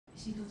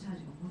シートチャー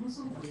ジがもの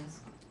すごく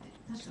安くて、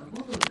確か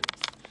5ドルかな、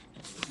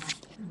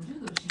でも10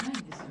ドルしない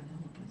んですよね、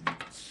本当に。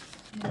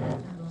で、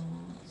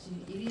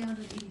私、イリアード・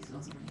イリスは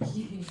そこに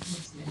聞きま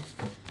して、は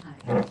い、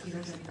弾き語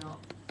り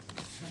のバ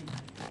リバ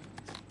リ弾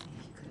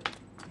く、も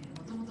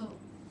ともと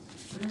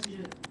ブラジ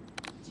ル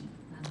人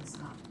なんで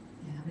すが、ア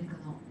メリカ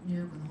のニ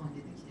ューヨークの方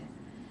に出てきて、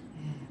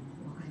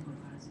もう若い頃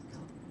からずっと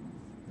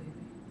ブイブ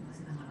イ言わ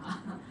せながら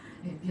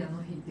ピア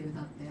ノを弾いて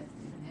歌ってって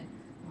いうね、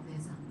お姉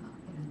さんが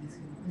いるんです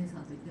けど、お姉さ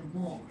んといっても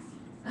もう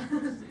と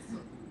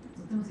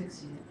ってもセク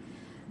シーで、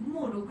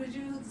もう60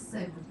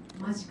歳も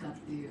間近っ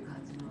ていう感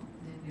じの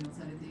年齢を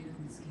されている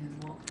んですけれど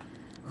も、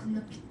こん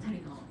なぴった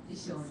りの衣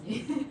装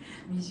に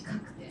短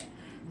くて、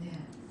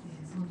ね、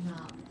そん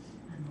な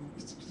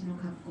ピチピチの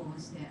格好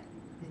をして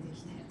出て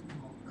きて、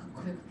もうかっ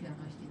こよくピア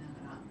ノを弾きな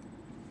がら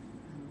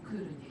ク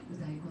ールに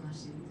歌いこな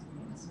していると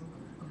ころがすごく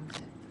かっこよく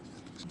て、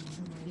その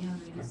エリアン・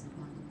ウィリスの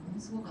バンドも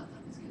のすごかっ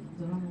たんですけ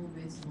ど、ドラムも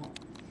ベースも、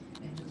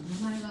ちょっと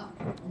名前が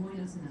思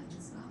い出せないん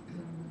ですが、ド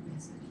ラムベー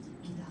ス、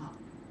ギタ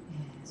ー、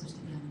そし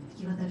てピアノの弾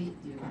き語り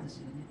っていう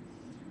形でね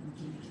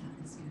聴いてきたん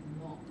ですけれど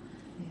も、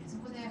そ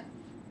こで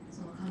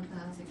そのカウン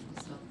ター席に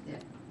座っ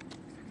て、ど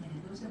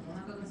うしても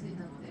お腹が空い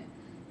たので、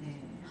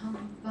ハン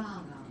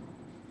バーガーの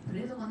プ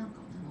レートかなん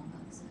かを頼ん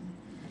だんですよね。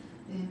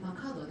で、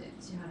カードで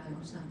支払い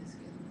をしたんです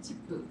けれども、チ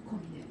ップ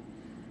込みで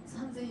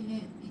3000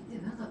円いっ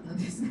てなかったん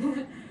ですね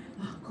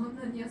こん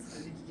なに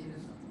安くで聴ける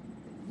んだと思っ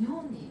て、日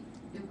本に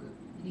よく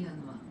イリア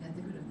ンはやっ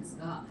てくるんです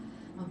が、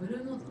ブ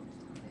ルーノートと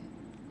かで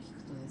聴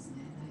くとです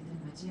ね、大体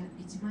1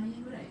万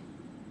円ぐらい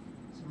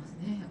します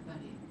ね。やっぱ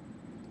り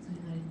そ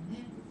れなりに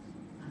ね、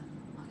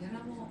ギャ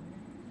ラも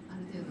あ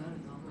る程度ある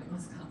とは思いま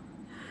すが、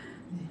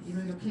ね、い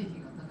ろいろ経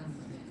費がかかる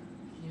ので、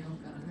ニューヨー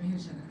クからのミュー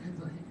ジシャンが来る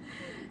とね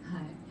は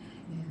い、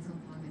そん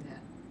なわけでた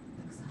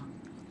くさん、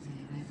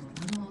ライブを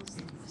堪能し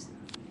てきました。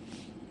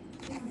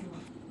では、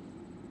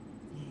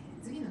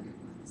次の曲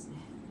はですね、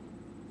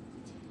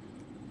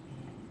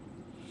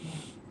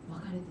もう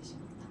別れてし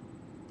まった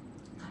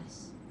彼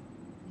氏、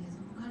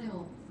その彼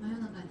を真夜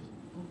中に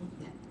思っ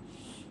て、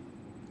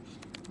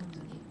本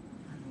当に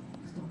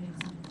ふと目が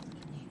覚めた時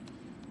に、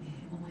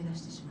思い出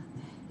してしまっ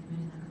て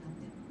眠れなくなっ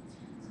て、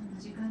そんな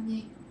時間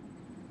に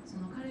そ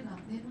の彼が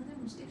電話で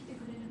もしてきて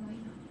くれればいい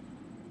のに、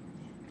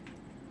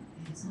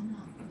そんな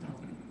歌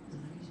をお届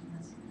けし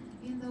ます。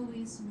 In the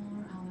wee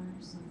small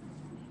hours of the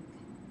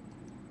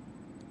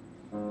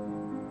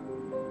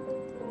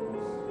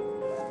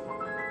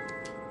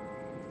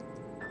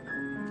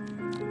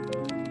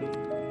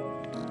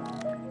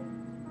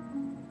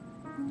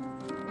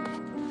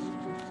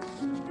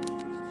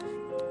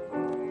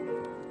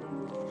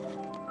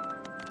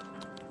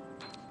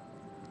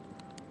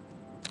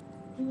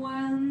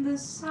the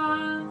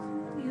sun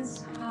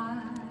is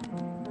high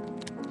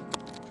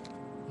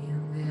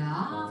in the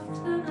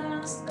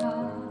afternoon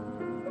sky,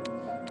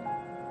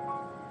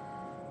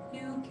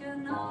 you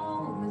can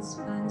always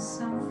find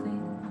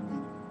something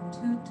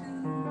to do.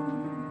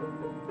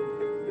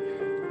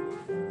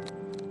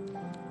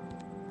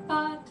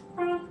 But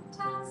from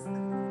dusk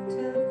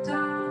till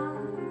dawn,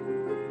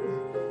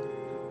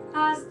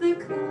 as the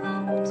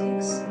clock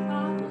ticks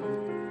on,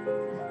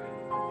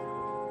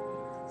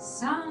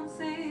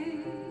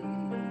 something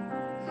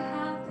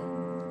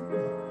happened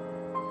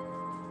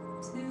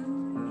to you.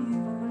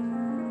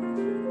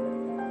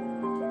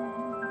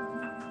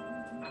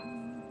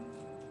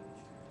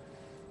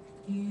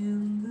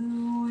 In the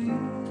wee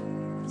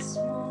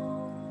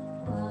small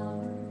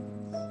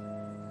hours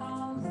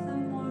of the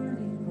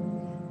morning,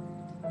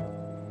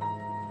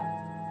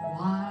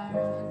 while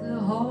the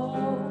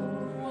whole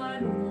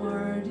wide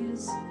world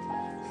is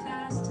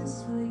fast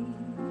asleep,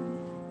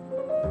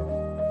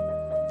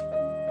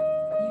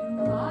 you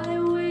lie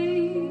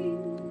awake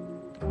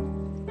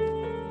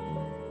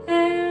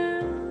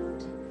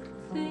and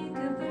think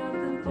about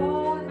the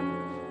boy,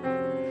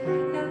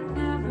 and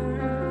never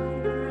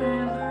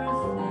ever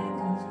think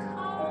of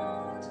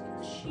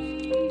counting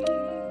sheep.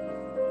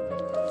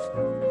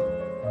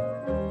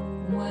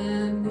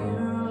 When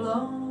your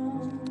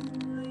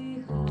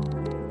lonely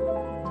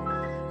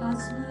heart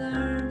has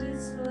learned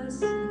its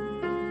lesson,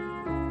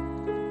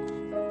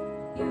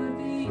 you'll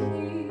be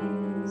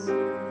his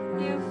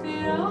if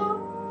it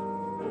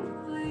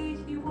only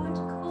he would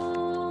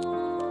call.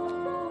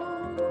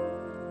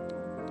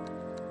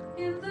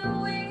 In the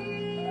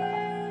wee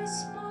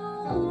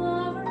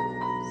small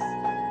hours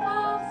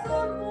of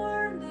the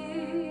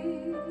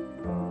morning,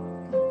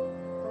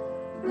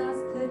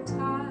 that's the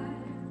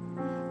time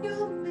you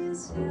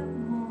miss him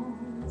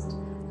most.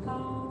 Oh,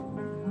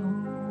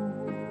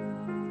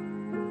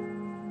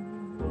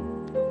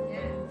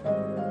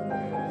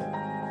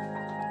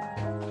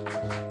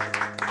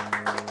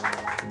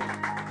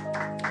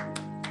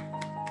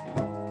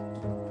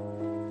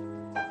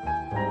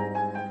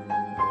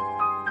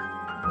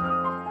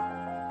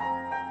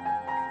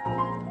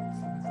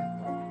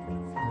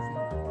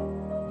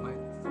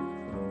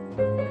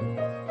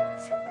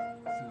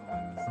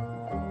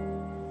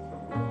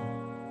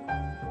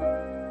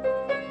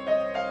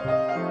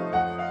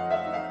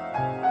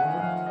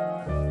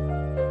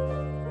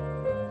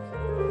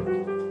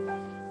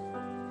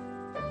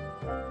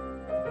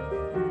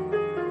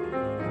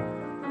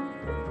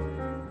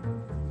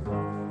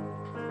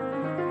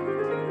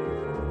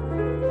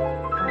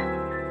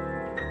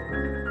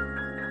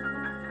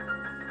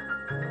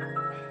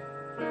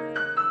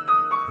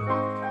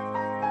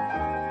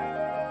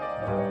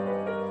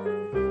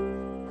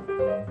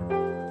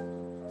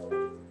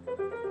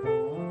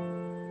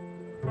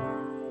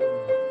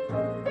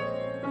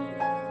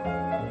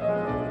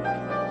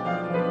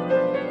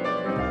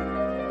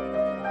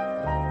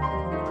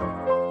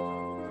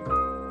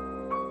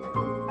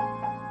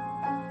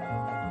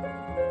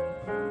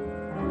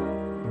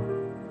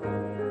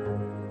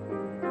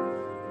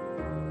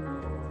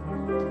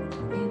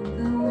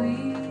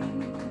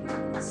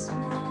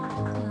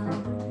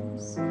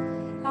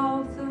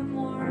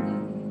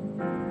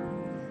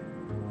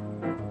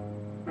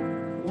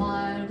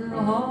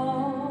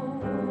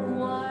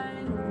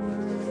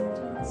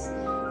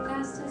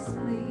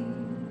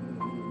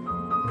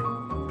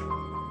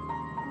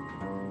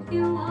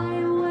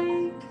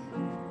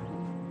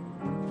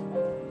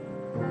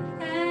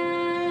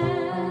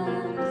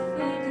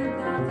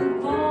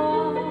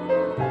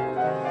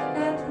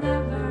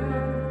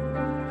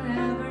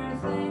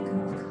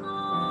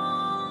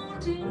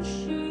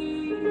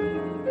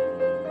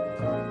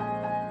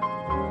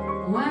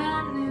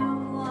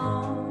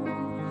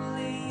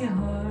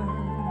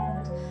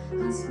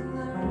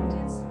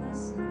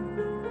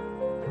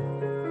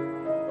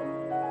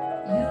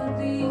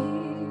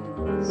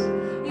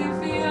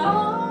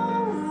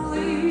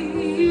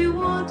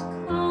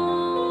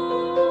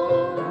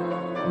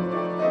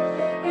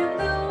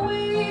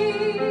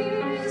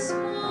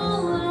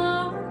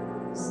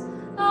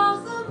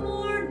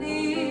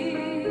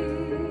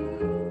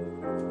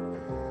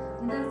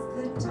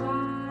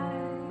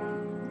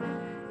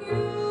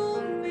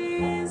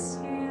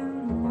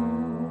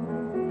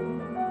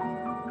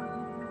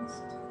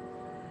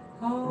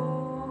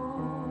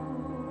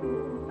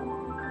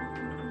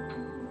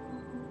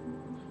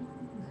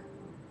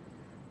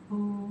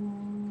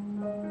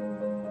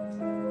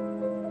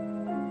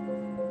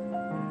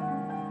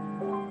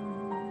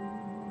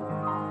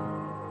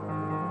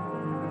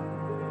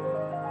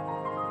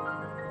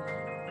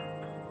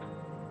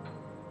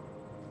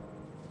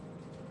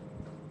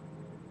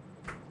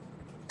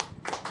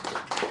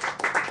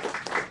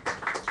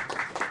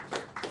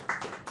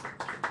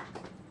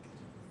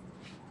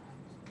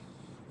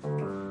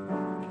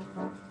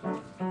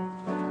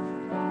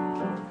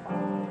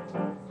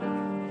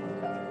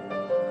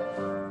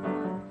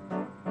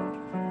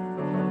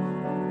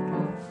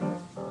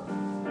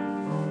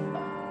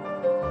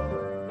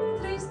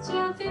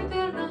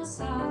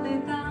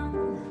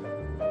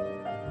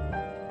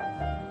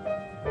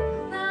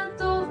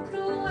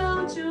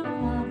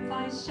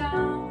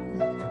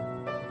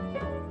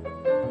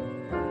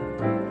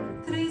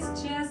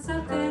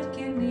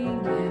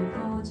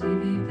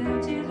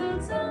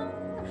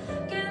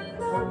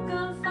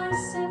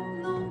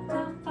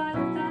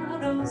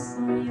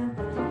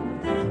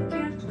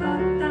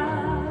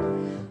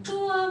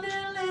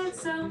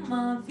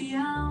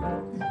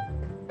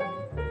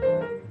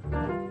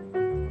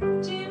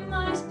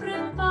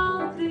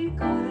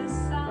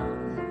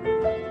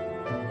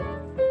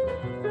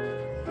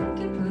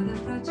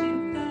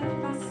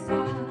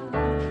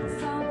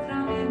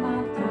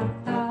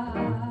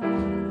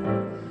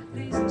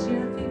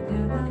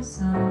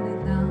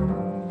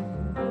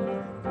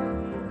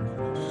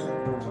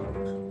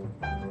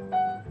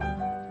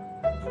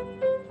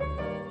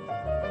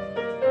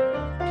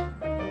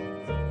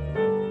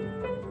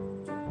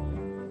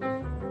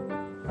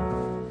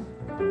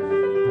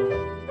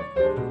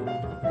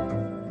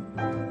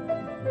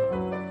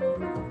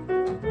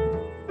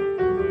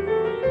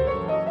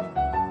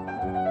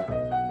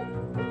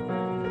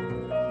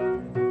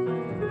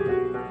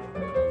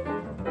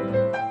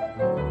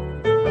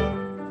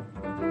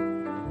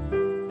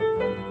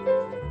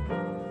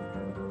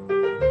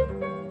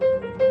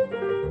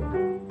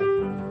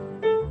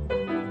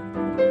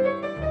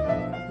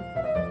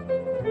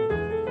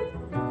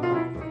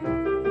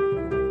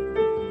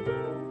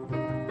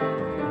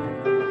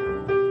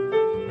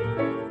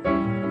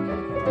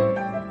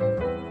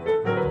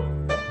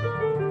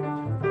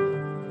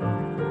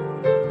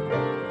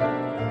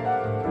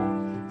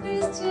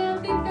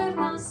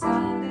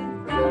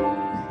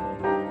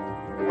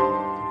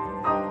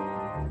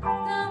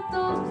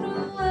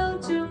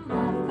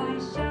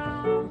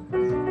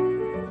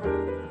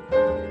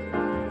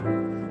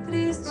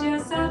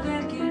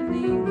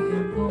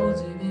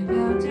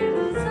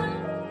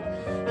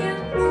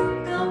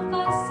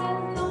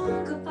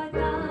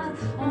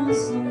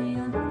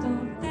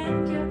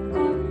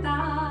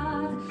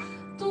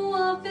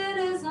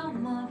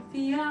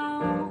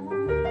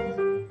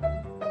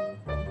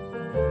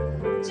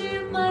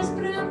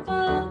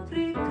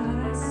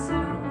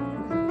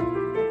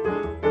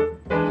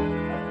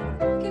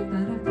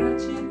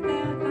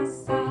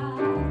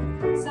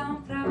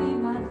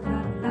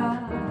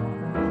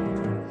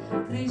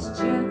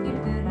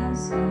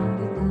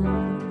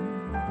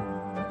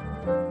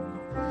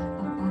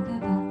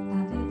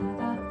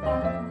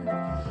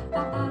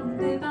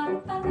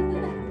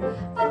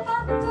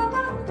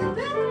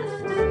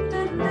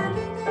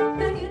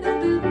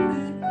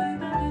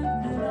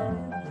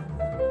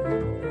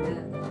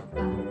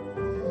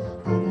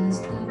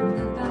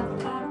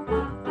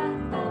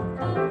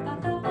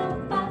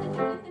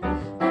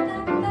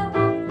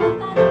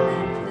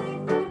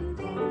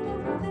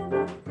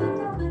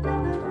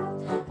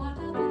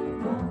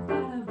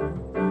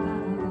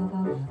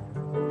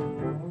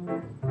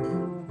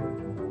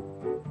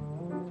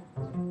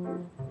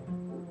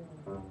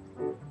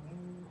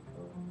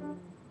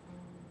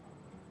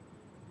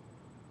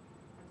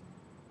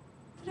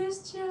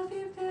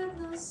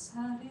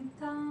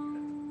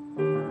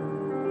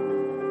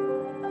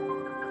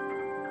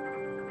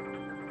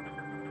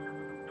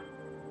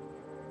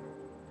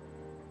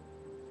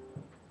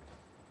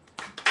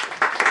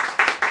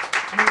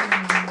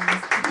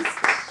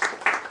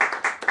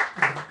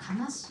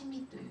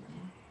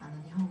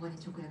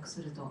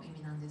 すると意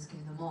味なんですけ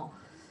れども、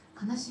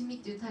悲しみっ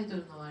ていうタイト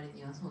ルの割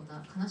にはそん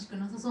な悲しく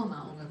なさそう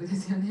な音楽で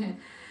すよね。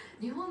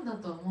日本だ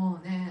とも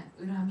うね、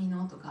恨み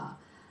のとか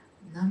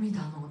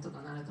涙のと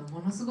かなると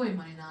ものすごい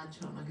マイナー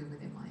調の曲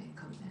で演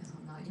歌みたいな、そ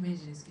んなイメー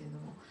ジですけれど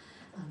も、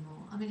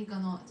アメリカ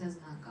のジャズ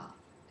なんか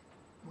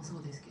もそ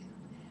うですけれど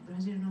もね、ブラ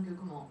ジルの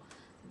曲も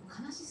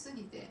悲しす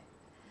ぎて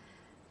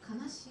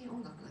悲しい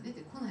音楽が出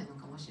てこないの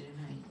かもしれ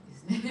ないで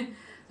すね。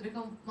それ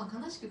か、まあ、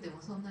悲しくても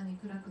そんなに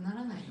暗くな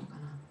らないのか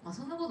な、まあ、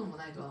そんなことも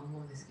ないとは思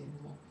うんですけれど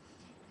も、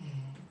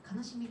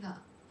悲しみが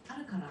あ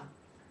るから、ね、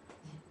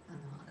明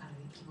る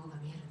い希望が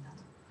見えるんだと、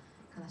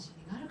悲し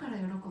みがあるか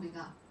ら喜び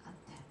があっ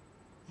て、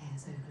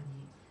そういうふう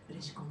に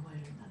嬉しく思え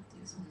るんだって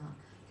いう、そんな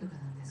曲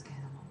なんですけ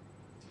れども、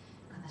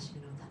悲し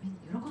みのために、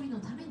喜び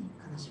のために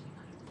悲しみ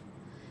があると、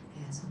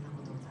そんなこ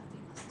とを歌って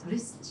います。トリ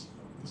スチ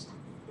でした。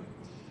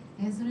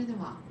それで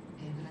は、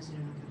ブラジ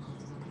ルの曲を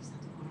お届けし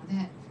たところで、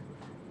も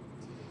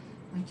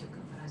う一曲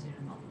ブラジル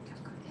の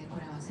曲、こ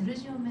れはセル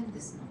ジオ・メンデ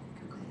スの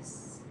曲で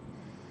す。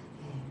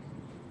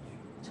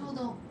ちょう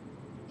ど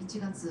1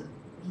月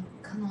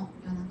3日の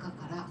夜中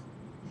から、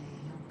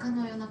4日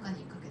の夜中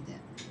にかけて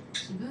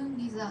自分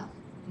ギザ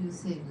流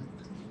星群という、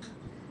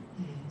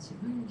自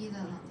分ギザ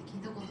なんて聞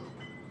いたこと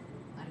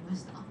ありま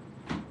した？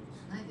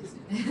ないです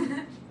よ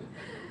ね。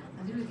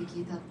初めて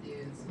聞いたって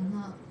いう、そん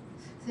な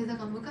星座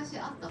が昔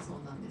あったそ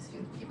うなんですけ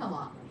ど、今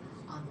は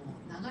流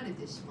れ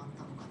てしまっ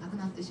たのか、なく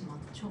なってしまっ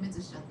た、消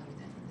滅しちゃったみ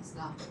たいなんです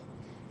が、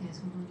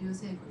その流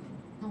星群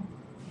の、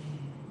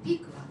ピ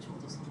ークがちょ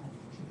うどその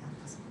日にあっ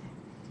たそうで、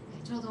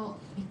ちょうど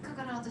3日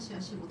から私は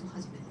仕事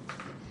始めだった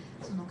ので、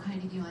その帰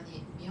り際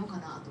に見ようか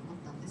なと思っ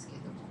たんですけ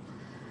れども、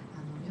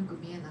よく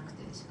見えなく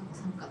て、しかも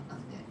寒かった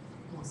んで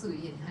もうすぐ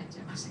家に入っち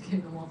ゃいましたけ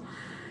れども、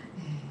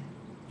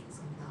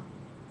そんな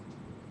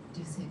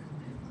流星群の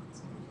ような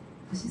その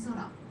星空、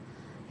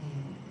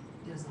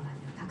夜空に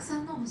はたくさ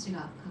んの星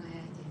が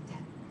輝いていて、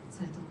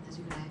それと同じ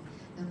ぐらい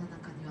世の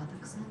中にはた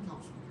くさんの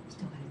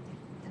人がいて、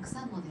たく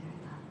さんの出会い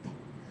があって、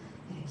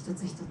一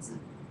つ一つ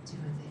自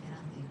分で選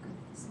んでいく、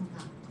そんな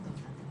ことに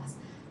なってます。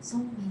So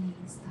many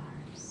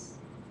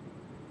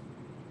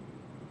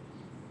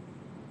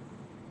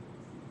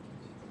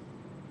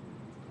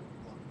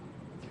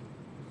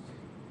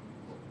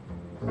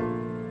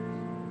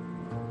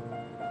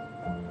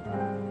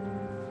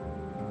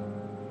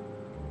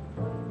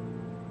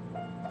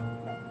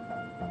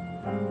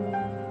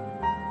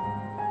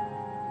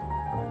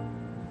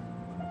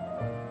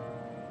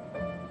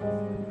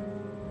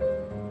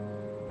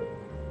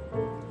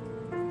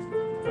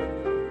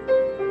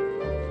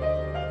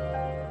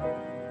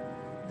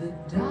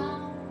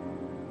dawn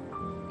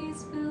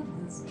is filled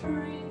with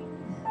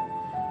dreams,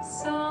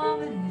 so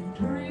many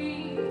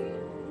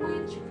dreams.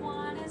 Which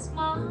one is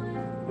mine?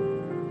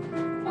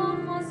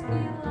 One must be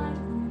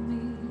like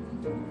me.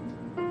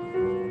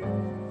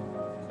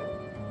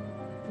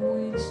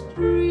 Which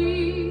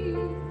dream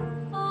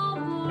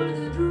over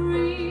the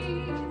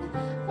dream?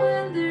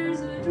 When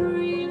there's a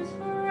dream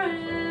for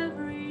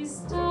every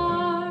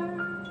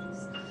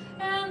stars,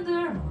 and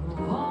there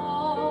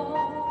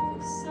are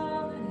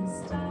so many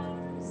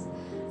stars,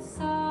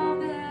 so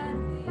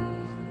many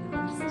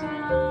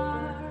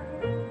stars.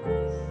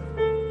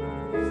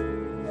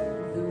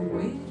 The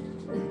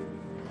wind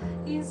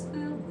is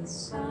filled with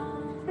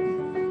song,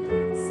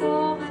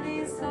 so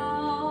many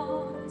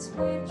songs.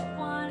 Which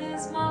one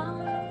is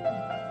mine?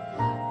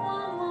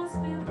 One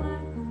must be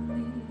like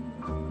me.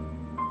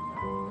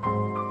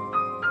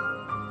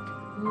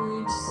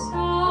 Which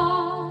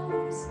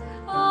songs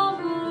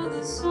over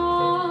the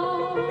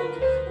song?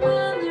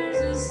 When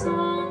there's a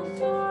song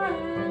for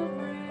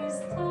every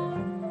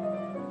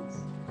stars,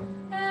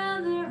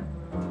 and there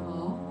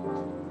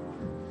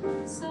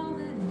are so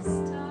many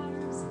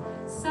stars,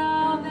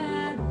 so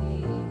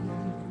many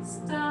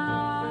stars.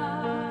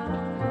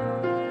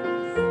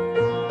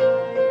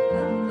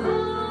 And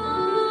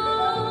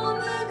on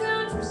the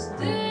country's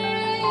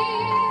day,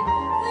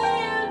 the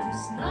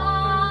endless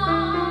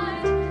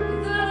night,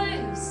 that I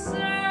have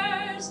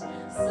searched,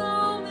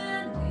 so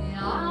many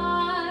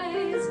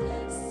eyes,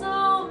 so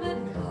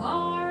many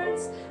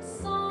hearts,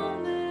 so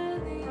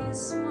many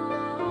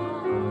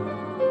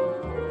smiles.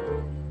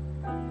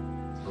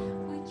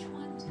 Which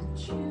one to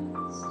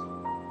choose?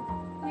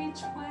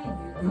 Which way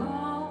you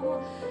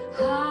go?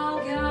 How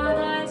can I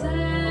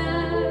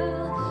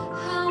tell?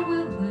 How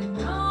will I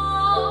know?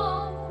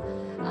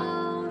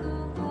 Out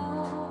of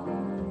all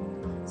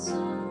so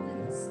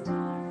many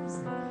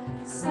stars,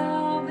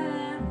 so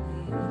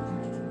many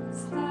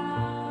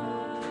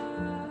stars.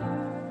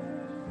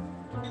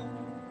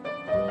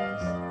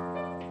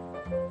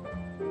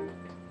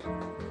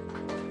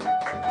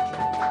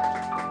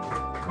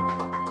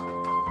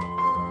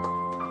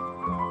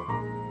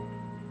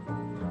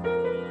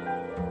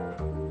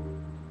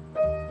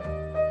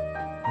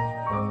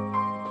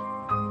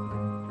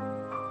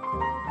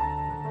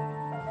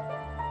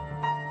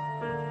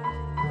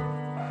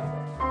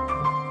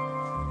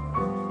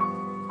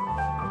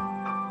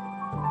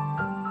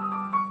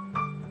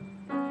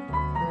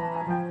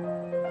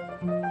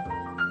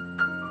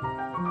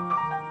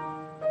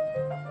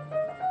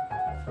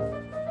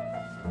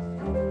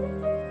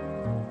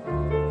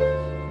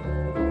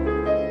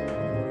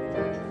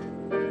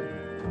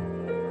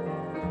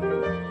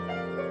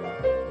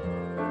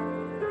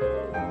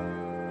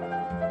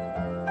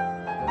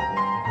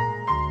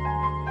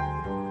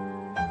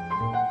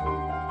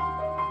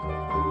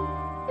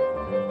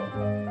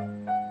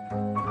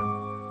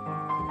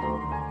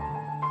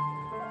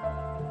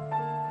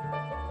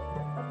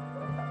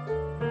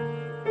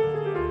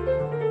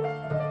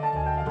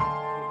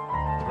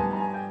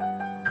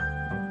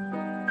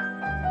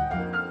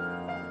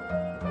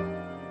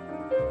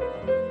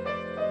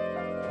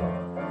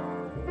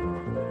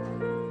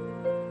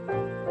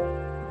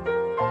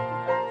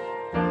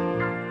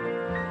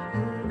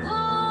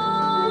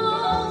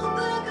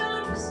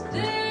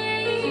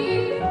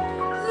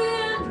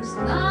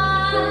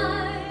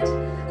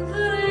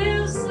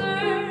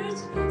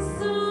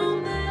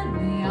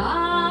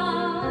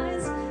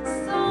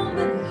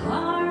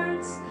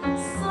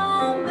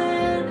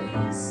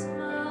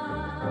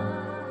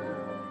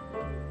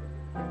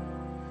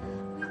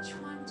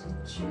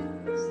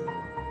 choose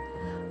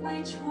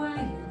which way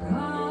you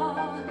go.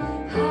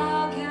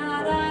 How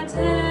can I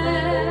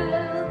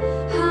tell?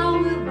 How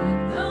will we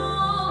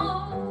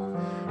know?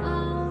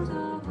 Out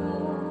of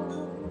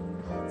all,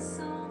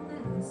 so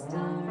many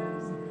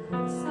stars,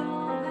 so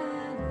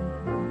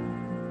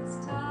many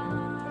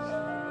stars,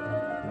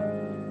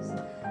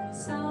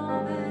 so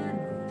many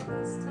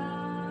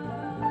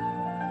stars,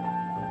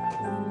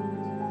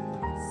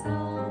 so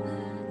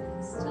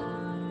many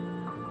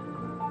stars,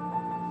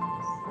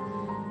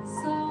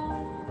 so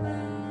many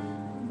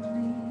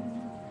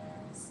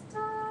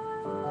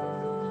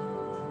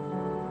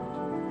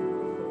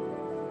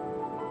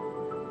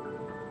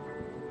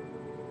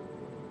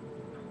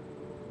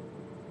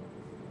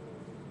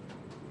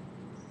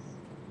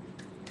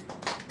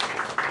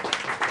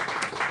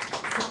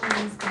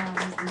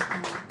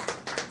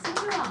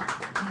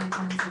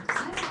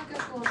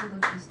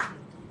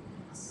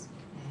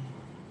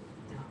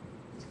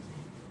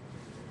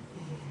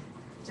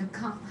若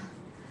干、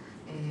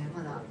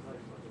まだなんか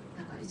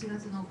1月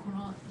のこ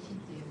の日っ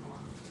ていうのは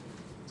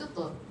ちょっ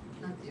と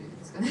なんていうん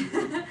ですかね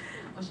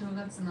お正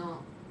月のなん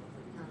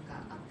か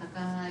あった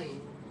か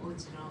いお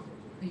家の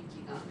雰囲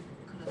気が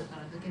体か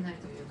ら抜けない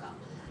というか、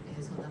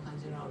そんな感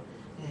じの、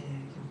今日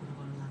この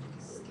頃なん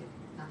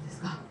で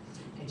すが、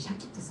シャ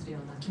キッとするよ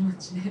うな気持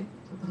ちでちょっ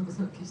とお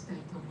届けしたい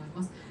と思い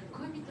ます。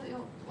恋人よ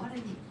我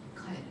に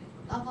帰れ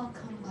Lover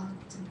come back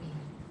to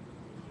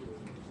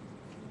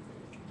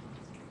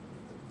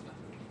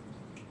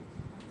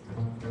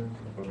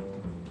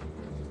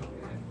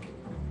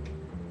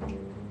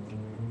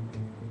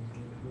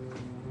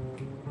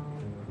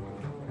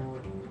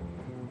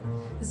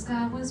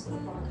sky was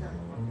blue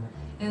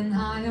and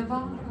high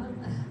above,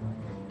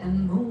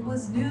 and moon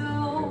was new,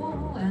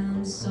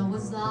 and so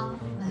was love.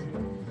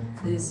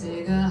 This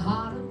eager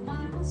heart of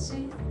mine was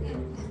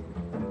singing,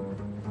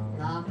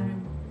 lover,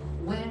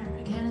 where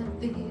can it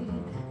be?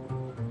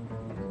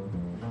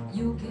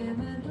 You came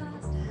at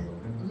last,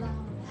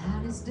 love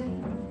had its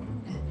day.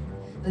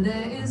 The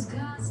day is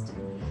cast,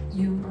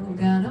 you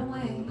got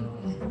away.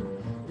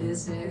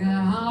 This eager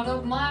heart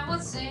of mine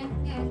was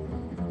singing,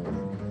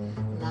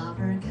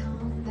 lover,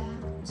 come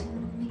back to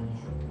me.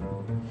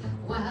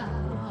 Well,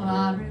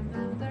 I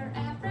remember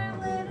every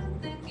little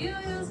thing you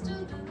used to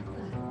do.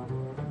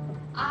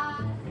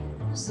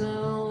 I'm so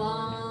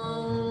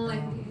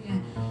lonely.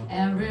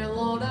 Every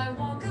road I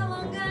walk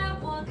along with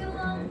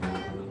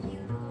you.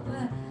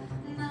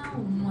 No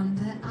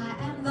wonder I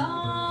am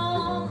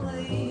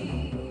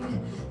lonely.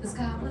 The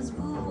sky was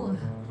blue,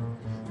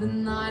 the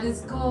night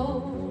is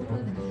cold,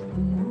 the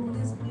moon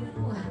is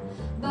blue,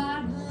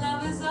 but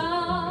love is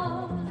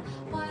all.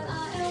 While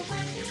I am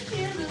waiting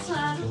here, the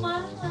side of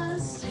my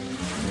heart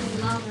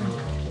singing,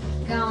 lover,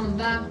 come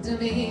back to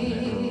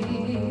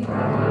me.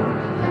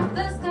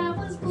 The sky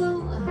was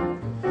blue,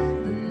 the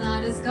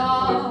night is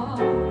cold,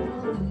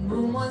 the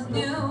moon was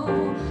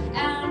new,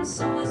 and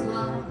so was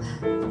love.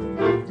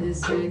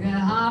 This eager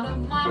heart of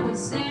mine was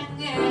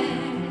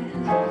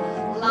singing,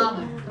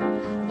 lover,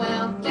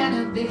 well can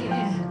it be?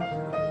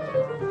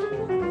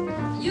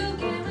 You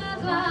came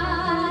at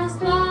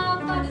last,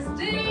 love, but it's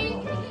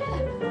deep.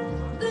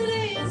 The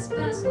day is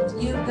past,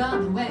 you've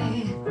gone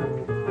away.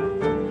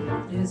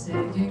 This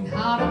aching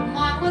heart of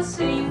mine was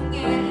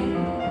singing,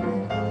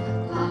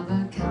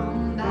 lover,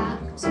 come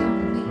back to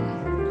me.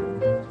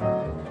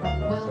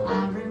 Well,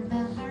 I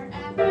remember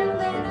every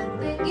little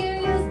thing you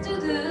used to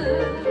do.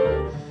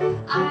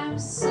 I'm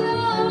so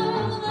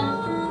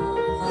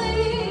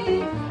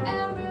lonely.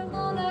 Every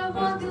morning I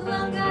walk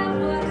along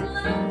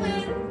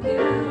with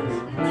you.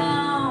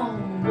 No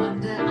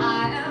wonder I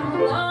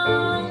am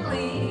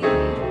lonely.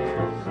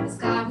 The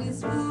sky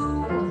is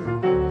blue,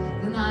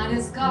 the night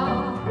is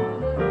cold,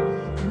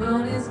 the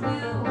moon is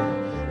blue,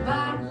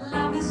 but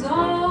love is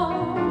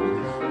all.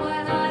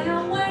 When I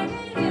am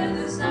waiting here,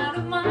 the sound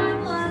of my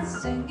blood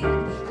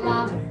singing,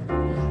 lover,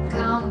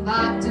 come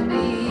back to me.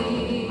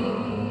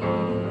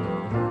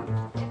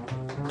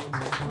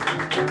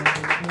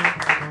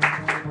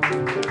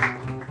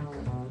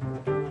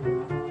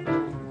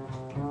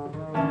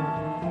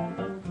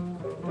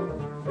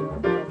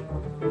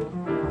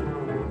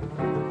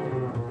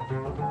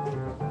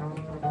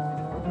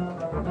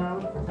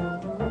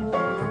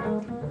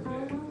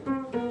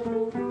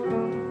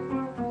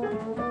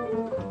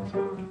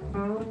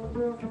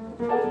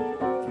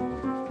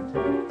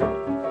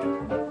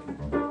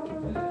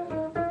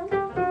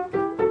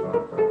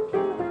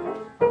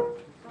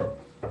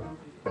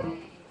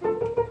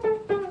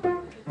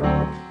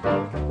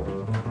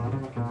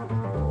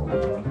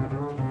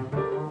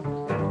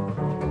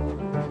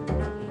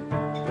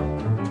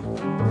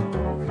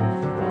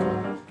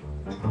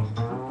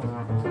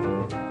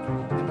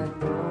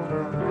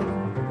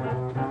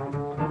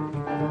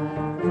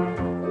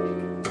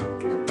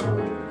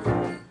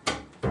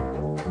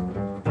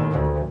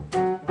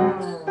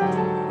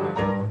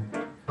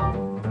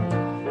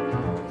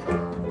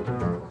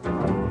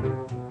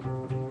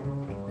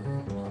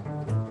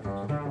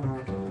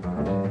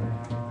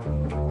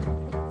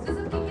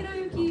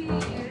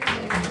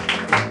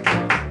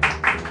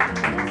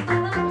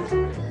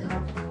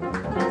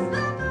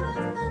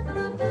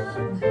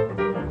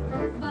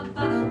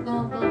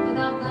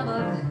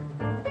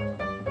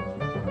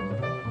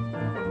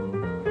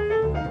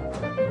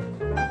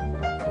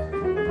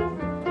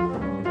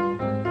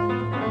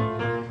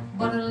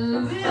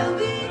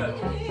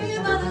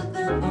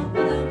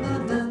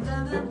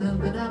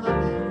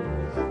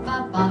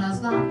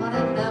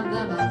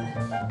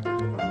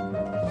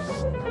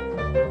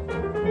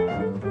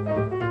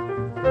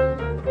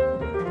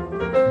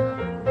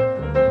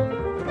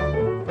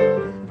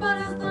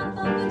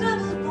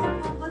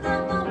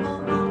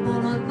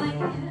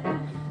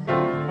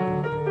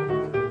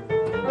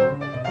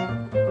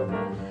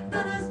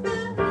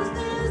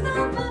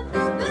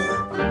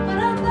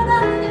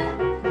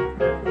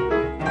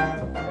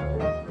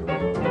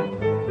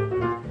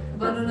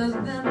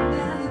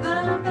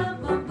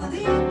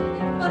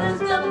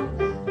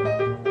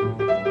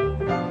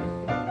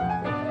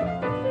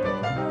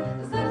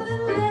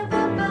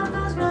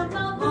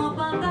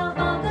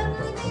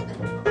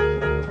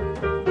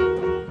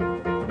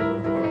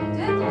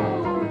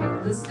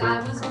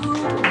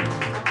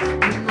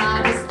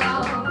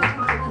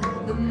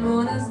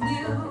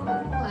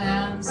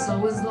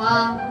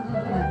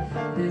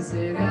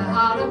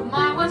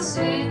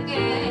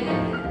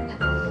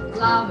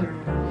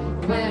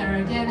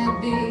 Where can it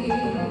be?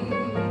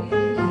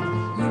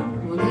 You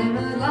will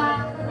never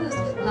last.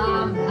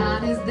 Love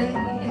had its day.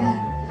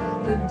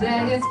 The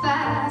day is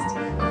past.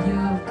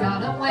 You've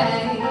got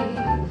away.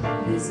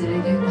 They say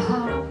you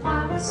know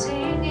I'm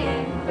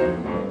singing.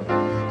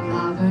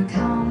 Lover,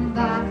 come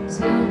back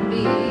to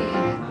me.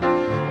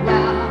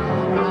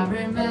 Well, I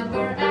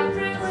remember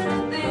every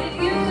little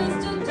thing you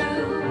used to do.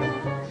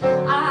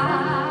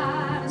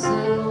 I'm so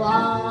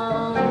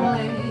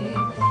lonely.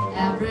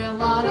 Every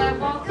lot I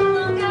walk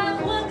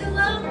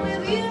along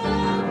with you.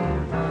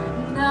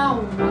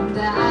 No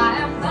wonder I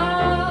am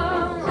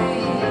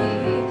lonely.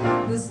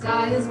 The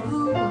sky is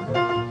blue,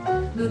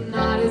 the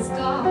night is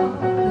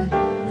dark,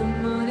 the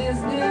moon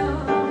is new,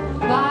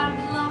 but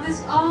love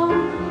is old.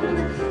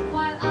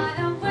 While I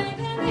am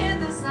waiting in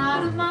the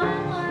sound of my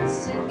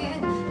voice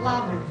singing,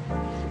 lover,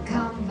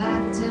 come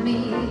back to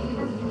me.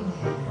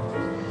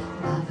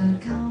 Lover,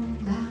 come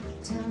back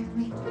to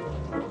me.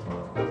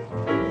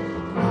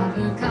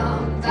 Lover,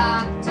 come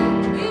back to me.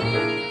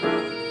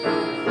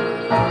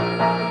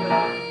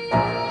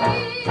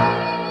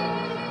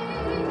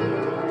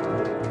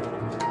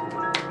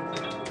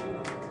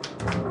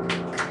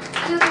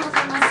 ありがとうご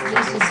ざいます。ベー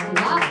シスト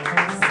は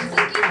鈴木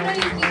ひろ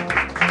ゆき。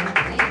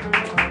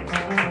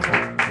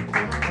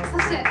そ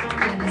してピ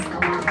アニスト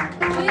は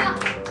小屋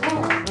剛。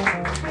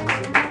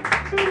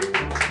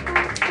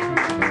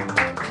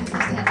そ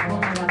して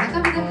僕は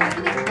中身のように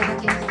お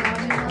届けしてお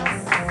りま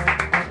す。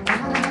ま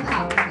だまだ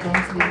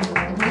次の盛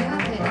り上がっ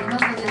ていま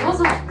すので、どう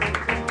ぞご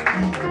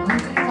ゆっくり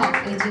と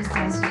ベーシスト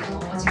らしいお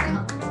時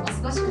間お過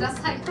ごしくだ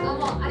さい。どう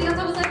もありが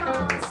とうござい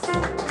ます。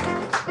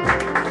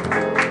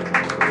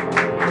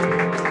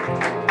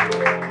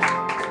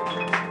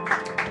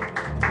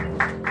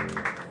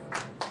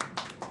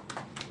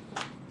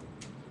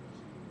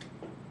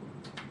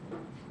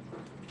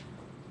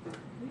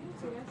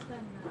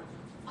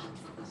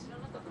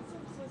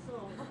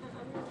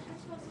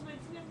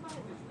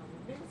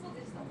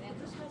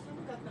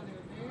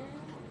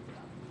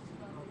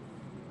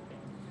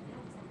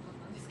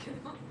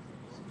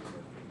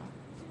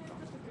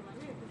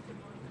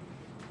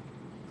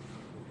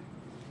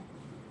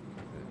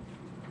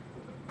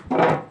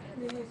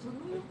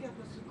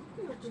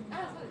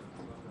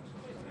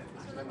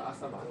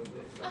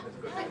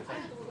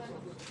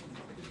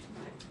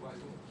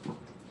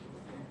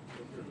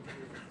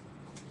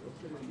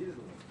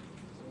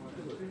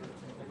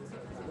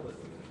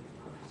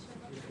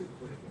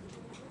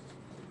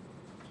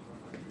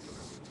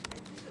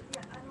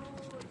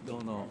ど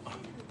うも。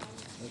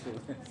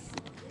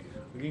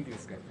お元気で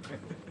すか。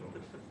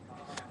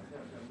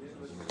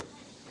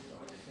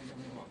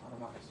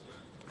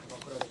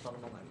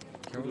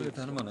キャバクラ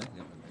頼まない？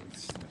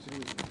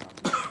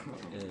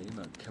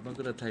今キャバ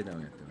クラ対談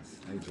をやってま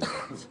す。はい、どう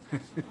ぞ。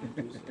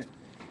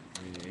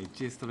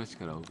HS トラシ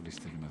からお送りし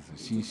ております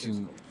新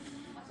春、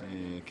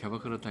キャバ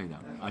クラ対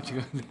談。違う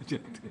違っ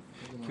て。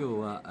今日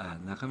は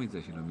中溝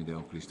ひろみでお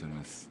送りしており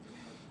ます。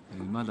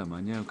まだ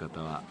間に合う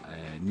方は、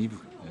2部、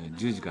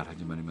10時から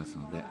始まります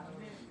ので、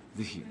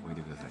ぜひおい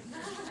でください。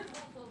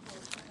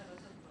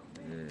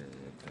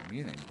見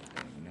えないんだよ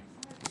ね。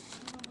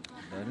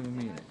誰も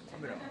見えない。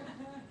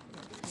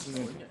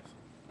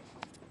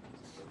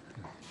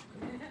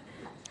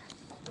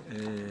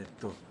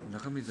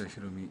中溝ひ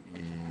ろみ、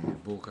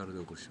ボーカルで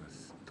お送りしま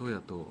す。ト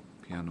ヤと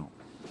ピアノ。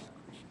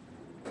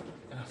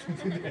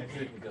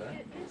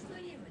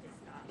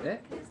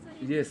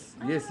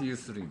Yes, you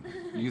stream。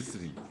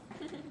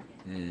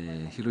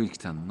ひろゆき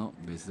さんの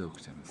ベースでお送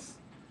りします。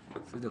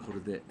それではこ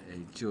れで、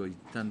一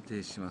旦停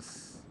止しま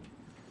す。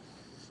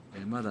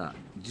まだ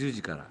10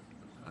時から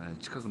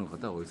近くの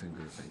方はお寄せ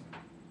ください。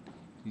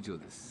以上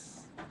で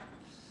す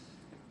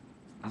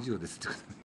ってこと